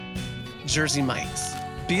Jersey Mike's.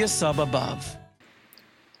 Be a sub above.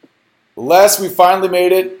 Les, we finally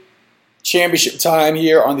made it. Championship time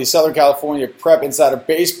here on the Southern California Prep Insider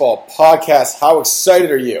Baseball podcast. How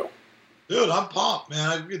excited are you? Dude, I'm pumped, man.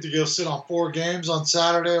 I get to go sit on 4 games on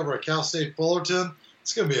Saturday over at Cal State Fullerton.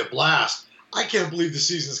 It's going to be a blast. I can't believe the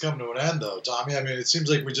season's coming to an end, though, Tommy. I mean, it seems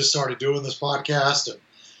like we just started doing this podcast, and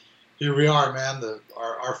here we are, man,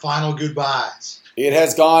 our final goodbyes. It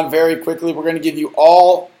has gone very quickly. We're going to give you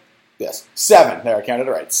all, 7, there I counted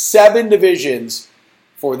it right, 7 divisions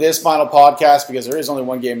for this final podcast because there is only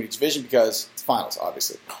one game in each division because it's finals,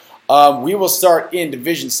 obviously. We will start in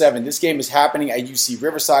Division 7. This game is happening at UC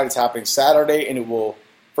Riverside. It's happening Saturday, and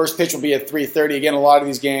first pitch will be at 3:30. Again, a lot of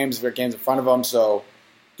these games, there are games in front of them, so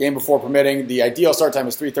game before permitting. The ideal start time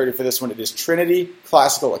is 3:30 for this one. It is Trinity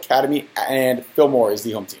Classical Academy, and Fillmore is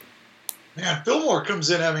the home team. Man, Fillmore comes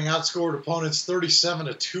in having outscored opponents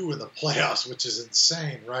 37-2 in the playoffs, which is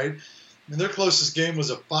insane, right? I mean, their closest game was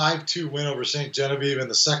a 5-2 win over St. Genevieve in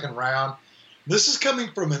the second round. This is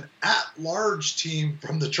coming from an at-large team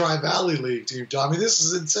from the Tri-Valley League team, Tommy. This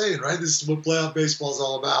is insane, right? This is what playoff baseball is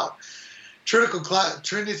all about.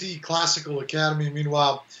 Trinity Classical Academy,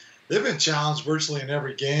 meanwhile, they've been challenged virtually in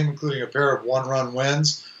every game, including a pair of one-run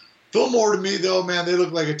wins. Fillmore, to me, though, man, they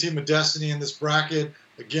look like a team of destiny in this bracket.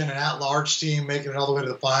 Again, an at-large team making it all the way to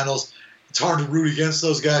the finals. It's hard to root against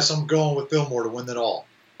those guys, so I'm going with Fillmore to win it all.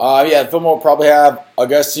 Fillmore will probably have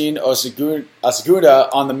Augustine Osagunda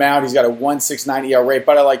on the mound. He's got a 1.69 ERA,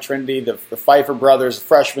 but I like Trinity. The Pfeiffer brothers,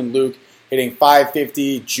 freshman Luke hitting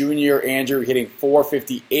 .550, junior Andrew hitting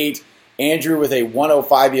 .458. Andrew with a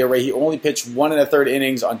 1.05 ERA. He only pitched 1 1/3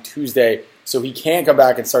 innings on Tuesday, so he can come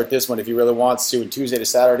back and start this one if he really wants to. And Tuesday to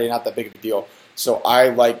Saturday, not that big of a deal. So I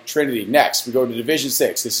like Trinity. Next, we go to Division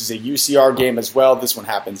 6. This is a UCR game as well. This one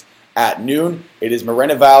happens at noon. It is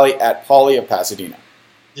Moreno Valley at Poly of Pasadena.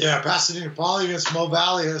 Yeah, Pasadena Poly against Mo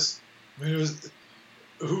Valley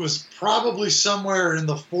who was probably somewhere in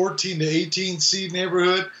the 14 to 18 seed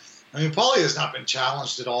neighborhood. I mean, Poly has not been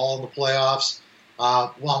challenged at all in the playoffs,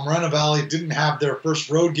 while Moreno Valley didn't have their first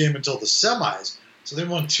road game until the semis. So they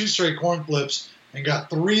won 2 straight coin flips and got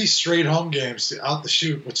 3 straight home games out the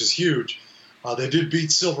chute, which is huge. They did beat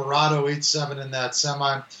Silverado 8-7 in that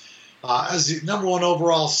semi. As the number 1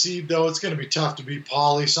 overall seed, though, it's going to be tough to beat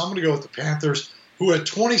Poly. So I'm going to go with the Panthers, who at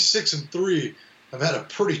 26-3 have had a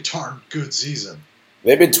pretty darn good season.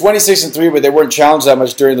 They've been 26-3, but they weren't challenged that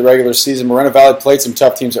much during the regular season. Moreno Valley played some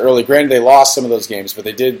tough teams early. Granted, they lost some of those games, but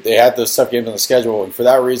they had those tough games on the schedule. And for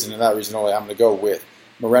that reason and that reason only, I'm going to go with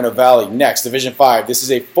Moreno Valley. Next, Division 5. This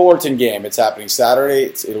is a Fullerton game. It's happening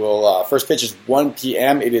Saturday. First pitch is 1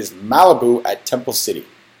 p.m. It is Malibu at Temple City.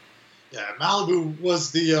 Yeah, Malibu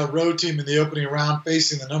was the road team in the opening round,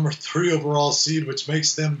 facing the number 3 overall seed, which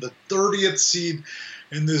makes them the 30th seed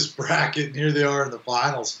in this bracket, and here they are in the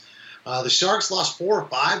finals. The Sharks lost 4 or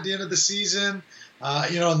 5 at the end of the season,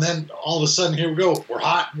 and then all of a sudden, here we go. We're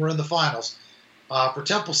hot, and we're in the finals. For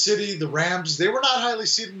Temple City, the Rams, they were not highly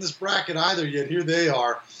seeded in this bracket either, yet here they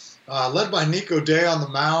are. Led by Nico Day on the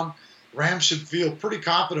mound, Rams should feel pretty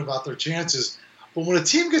confident about their chances. But when a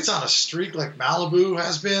team gets on a streak like Malibu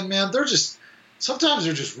has been, man, sometimes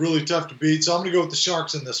they're just really tough to beat. So I'm going to go with the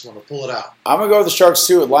Sharks in this one to pull it out. I'm going to go with the Sharks,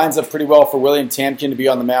 too. It lines up pretty well for William Tamkin to be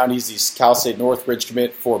on the mound. He's the Cal State Northridge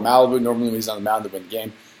commit for Malibu. Normally when he's on the mound, they win the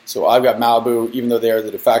game. So I've got Malibu, even though they are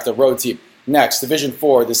the de facto road team. Next, Division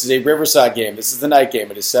 4. This is a Riverside game. This is the night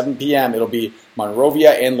game. It is 7 p.m. It'll be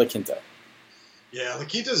Monrovia and La Quinta. Yeah, La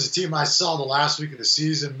Quinta is a team I saw the last week of the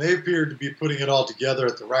season. They appeared to be putting it all together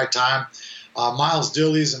at the right time. Miles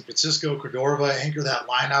Dillies and Francisco Cordova anchor that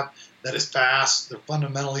lineup that is fast. They're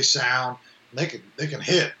fundamentally sound. They can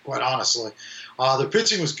hit, quite honestly. Their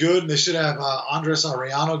pitching was good, and they should have Andres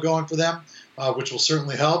Arellano going for them, which will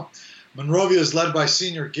certainly help. Monrovia is led by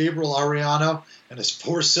senior Gabriel Arellano and his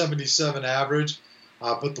 .477 average.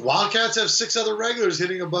 But the Wildcats have 6 other regulars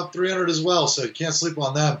hitting above 300 as well, so you can't sleep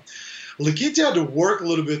on them. La Quinta had to work a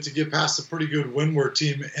little bit to get past a pretty good Windward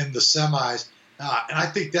team in the semis. And I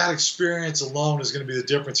think that experience alone is going to be the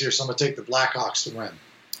difference here, so I'm going to take the Blackhawks to win.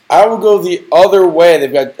 I will go the other way.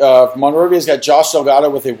 They've got Monrovia's got Josh Delgado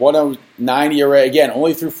with a 1.09 ERA. Again,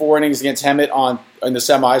 only threw 4 innings against Hemet in the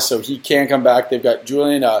semis, so he can come back. They've got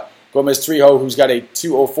Julian Gomez-Trijo, who's got a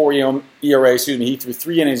 2.04 ERA. He threw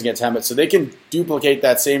 3 innings against Hemet, so they can duplicate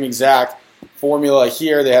that same exact formula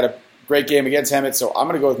here. They had a great game against Hemet, so I'm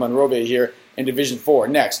going to go with Monrovia here in Division 4.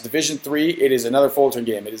 Next, Division 3, it is another Fullerton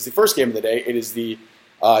game. It is the first game of the day. It is the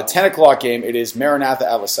 10 o'clock game. It is Maranatha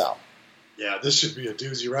at LaSalle. Yeah, this should be a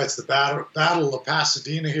doozy, right? It's the battle of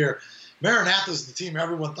Pasadena here. Maranatha is the team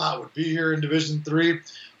everyone thought would be here in Division 3.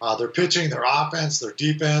 Their pitching, their offense, their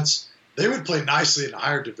defense, they would play nicely in a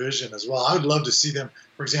higher division as well. I would love to see them,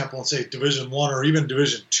 for example, in, say, Division 1 or even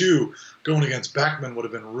Division 2 going against Beckman would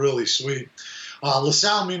have been really sweet.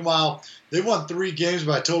 LaSalle, meanwhile, they won 3 games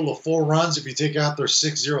by a total of 4 runs if you take out their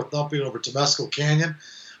 6-0 thumping over Temescal Canyon,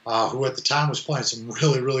 who at the time was playing some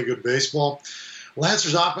really, really good baseball.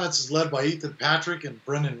 Lancer's offense is led by Ethan Patrick and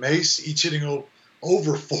Brendan Mace, each hitting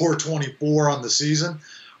over 424 on the season.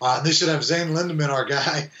 And they should have Zane Lindeman, our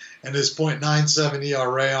guy, and his .97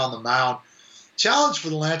 ERA on the mound. Challenge for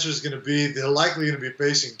the Lancers is going to be they're likely going to be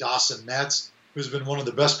facing Dawson Netz, who's been one of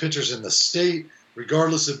the best pitchers in the state,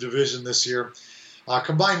 regardless of division this year.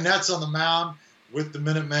 Combine Netz on the mound with the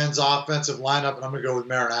Minutemen's offensive lineup, and I'm going to go with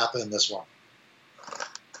Maranatha in this one.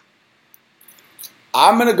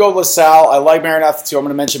 I'm going to go LaSalle. I like Maranatha too. I'm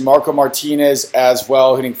going to mention Marco Martinez as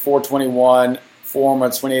well, hitting .421, 4 home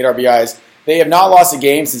runs, 28 RBIs. They have not lost a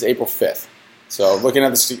game since April 5th. So looking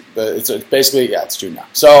at it's basically, it's June now.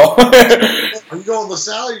 So are you going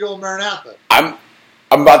LaSalle or are you going Maranatha? I'm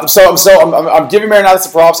giving Maranatha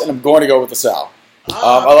some props, and I'm going to go with LaSalle.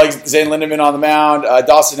 I like Zane Lindeman on the mound.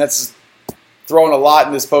 Dawson Netz is throwing a lot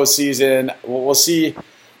in this postseason. We'll see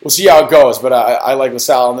how it goes, but I like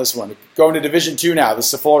LaSalle on this one. Going to Division 2 now. This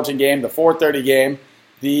is the Fullerton game, the 4:30 game.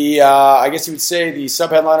 The I guess you would say the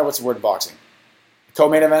sub-headliner. What's the word in boxing?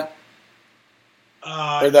 Co-main event.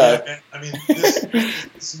 This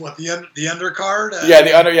is what the undercard.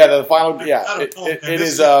 The final. Yeah,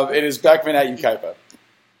 it is Beckman at Yucaipa.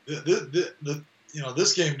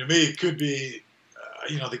 This game to me could be,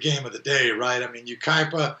 the game of the day, right? I mean,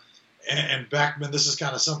 Yucaipa and Beckman. This is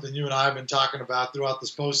kind of something you and I have been talking about throughout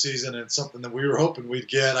this postseason, and something that we were hoping we'd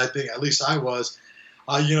get. I think, at least I was.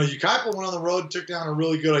 Yucaipa went on the road, took down a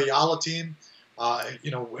really good Ayala team.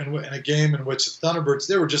 In a game in which the Thunderbirds,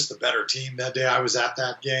 they were just the better team that day. I was at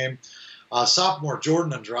that game. Sophomore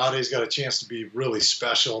Jordan Andrade's got a chance to be really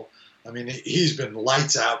special. I mean, he's been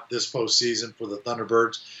lights out this postseason for the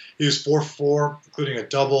Thunderbirds. He was 4-4, including a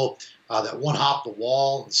double that one hopped the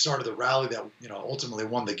wall and started the rally that ultimately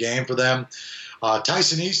won the game for them.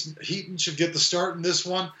 Tyson Heaton should get the start in this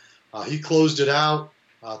one. He closed it out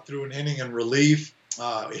through an inning in relief.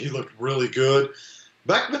 He looked really good.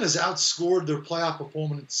 Beckman has outscored their playoff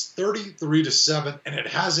opponents 33-7, and it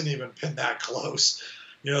hasn't even been that close.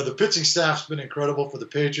 The pitching staff's been incredible for the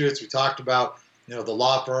Patriots. We talked about, the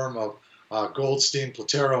law firm of Goldstein,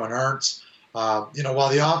 Platero, and Ernst. While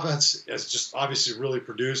the offense has just obviously really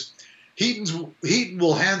produced, Heaton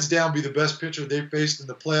will hands down be the best pitcher they've faced in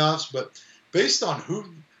the playoffs. But based on who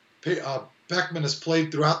Beckman has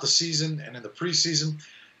played throughout the season and in the preseason,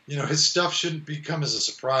 his stuff shouldn't come as a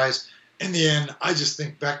surprise. In the end, I just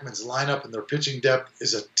think Beckman's lineup and their pitching depth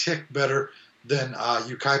is a tick better than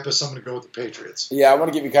Yucaipa, so I'm going to go with the Patriots. Yeah, I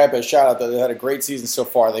want to give Yucaipa a shout-out, though. They had a great season so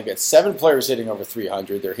far. They've got 7 players hitting over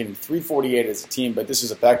 300. They're hitting 348 as a team, but this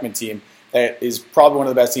is a Beckman team that is probably one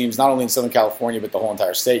of the best teams, not only in Southern California, but the whole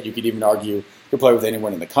entire state. You could even argue could play with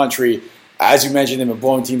anyone in the country. As you mentioned, they've been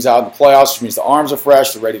blowing teams out in the playoffs, which means the arms are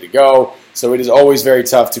fresh, they're ready to go. So it is always very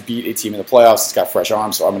tough to beat a team in the playoffs that's got fresh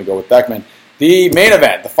arms, so I'm going to go with Beckman. The main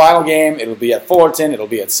event, the final game, it'll be at Fullerton. It'll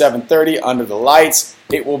be at 7:30 under the lights.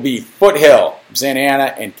 It will be Foothill, Santa Ana,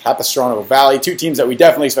 and Capistrano Valley. 2 teams that we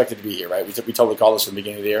definitely expected to be here, right? We totally called this from the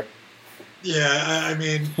beginning of the year. Yeah, I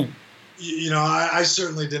mean, I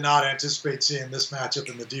certainly did not anticipate seeing this matchup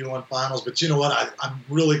in the D1 finals. But you know what? I'm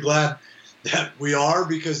really glad that we are,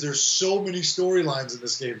 because there's so many storylines in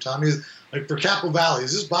this game, Tommy. Like for Capo Valley,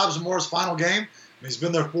 is this Bob Zamora's final game? I mean, he's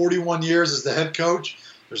been there 41 years as the head coach.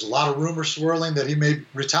 There's a lot of rumors swirling that he may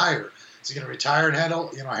retire. Is he going to retire and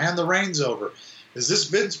hand the reins over? Is this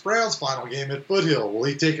Vince Brown's final game at Foothill? Will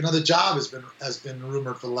he take another job? Has been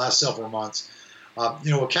rumored for the last several months.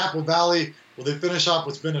 With Capo Valley, will they finish off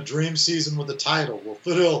what's been a dream season with a title? Will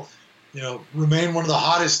Foothill, remain one of the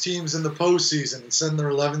hottest teams in the postseason and send their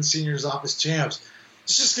 11 seniors off as champs?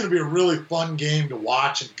 It's just going to be a really fun game to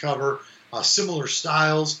watch and cover. Similar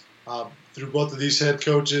styles through both of these head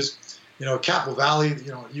coaches. Capo Valley,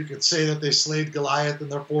 you could say that they slayed Goliath in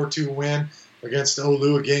their 4-2 win against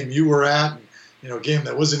Olu, a game you were at, and, a game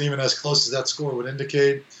that wasn't even as close as that score would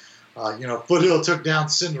indicate. Foothill took down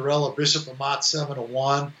Cinderella, Bishop Amat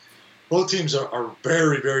 7-1. Both teams are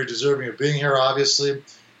very, very deserving of being here, obviously.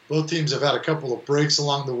 Both teams have had a couple of breaks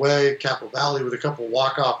along the way. Capo Valley with a couple of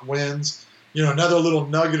walk-off wins. Another little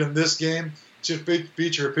nugget in this game should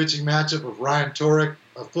feature a pitching matchup of Ryan Torek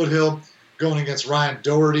of Foothill going against Ryan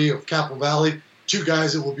Doherty of Capo Valley, 2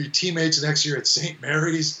 guys that will be teammates next year at St.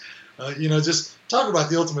 Mary's. Just talk about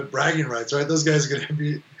the ultimate bragging rights, right? Those guys are going to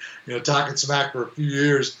be, talking smack for a few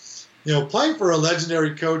years. Playing for a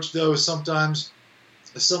legendary coach, though, is something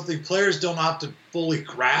players don't often fully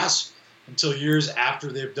grasp. until years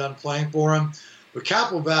after they've done playing for him. But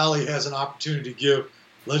Capo Valley has an opportunity to give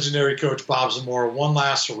legendary coach Bob Zamora one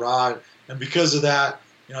last hurrah. And because of that,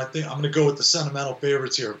 I think I'm going to go with the sentimental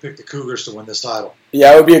favorites here and pick the Cougars to win this title.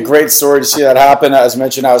 Yeah, it would be a great story to see that happen. As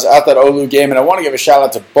mentioned, I was at that Olu game, and I want to give a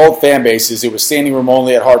shout-out to both fan bases. It was standing room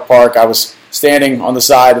only at Hart Park. I was standing on the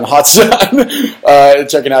side in the hot sun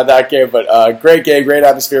checking out that game. But great game, great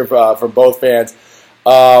atmosphere for both fans.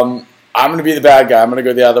 I'm going to be the bad guy. I'm going to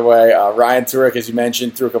go the other way. Ryan Turek, as you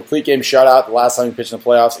mentioned, threw a complete game shutout the last time he pitched in the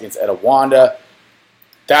playoffs against Etiwanda.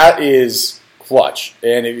 That is clutch.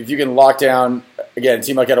 And if you can lock down, again, a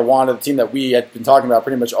team like Etiwanda, the team that we had been talking about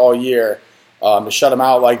pretty much all year, to shut them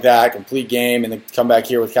out like that, complete game, and then come back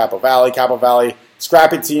here with Capo Valley. Capo Valley,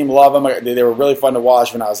 scrappy team, love them. They were really fun to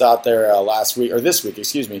watch when I was out there this week,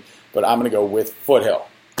 excuse me. But I'm going to go with Foothill.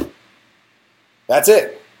 That's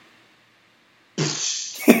it.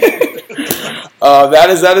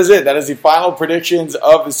 That is it. That is the final predictions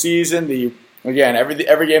of the season. Again, every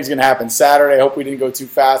game is going to happen Saturday. I hope we didn't go too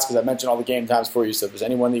fast because I mentioned all the game times for you. So if there's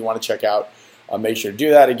anyone that you want to check out, make sure to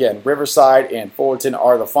do that. Again, Riverside and Fullerton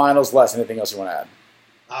are the finals. Les, anything else you want to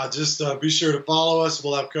add? Just be sure to follow us.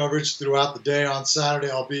 We'll have coverage throughout the day on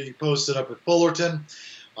Saturday. I'll be posted up at Fullerton.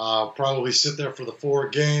 Probably sit there for the 4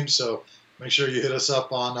 games. So make sure you hit us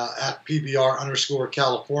up on at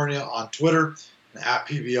PBR_California on Twitter and at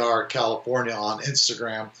PBR California on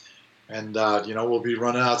Instagram. And, we'll be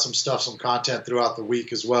running out some content throughout the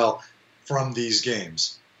week as well from these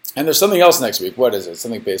games. And there's something else next week. What is it?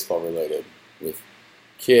 Something baseball related with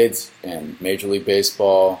kids and Major League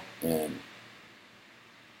Baseball. And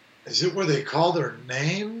is it where they call their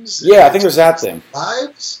names? Yeah, I think there's that thing.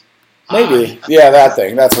 Lives? Maybe. Yeah, that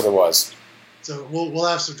thing. That's what it was. So we'll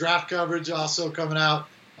have some draft coverage also coming out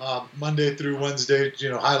Monday through Wednesday,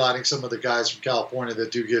 highlighting some of the guys from California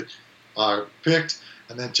that do get picked.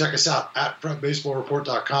 And then check us out at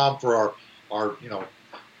frontbaseballreport.com for our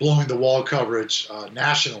blowing the wall coverage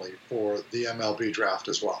nationally for the MLB draft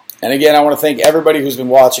as well. And again, I want to thank everybody who's been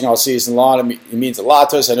watching all season long. It means a lot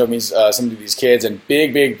to us. I know it means some of these kids. And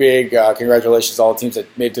big congratulations to all the teams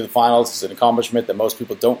that made it to the finals. It's an accomplishment that most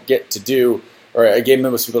people don't get to do, or a game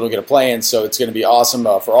that most people don't get to play in. So it's going to be awesome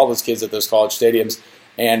for all those kids at those college stadiums.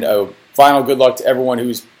 And final good luck to everyone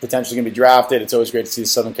who's potentially going to be drafted. It's always great to see the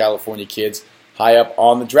Southern California kids high up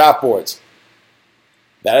on the draft boards.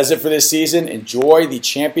 That is it for this season. Enjoy the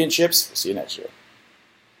championships. We'll see you next year.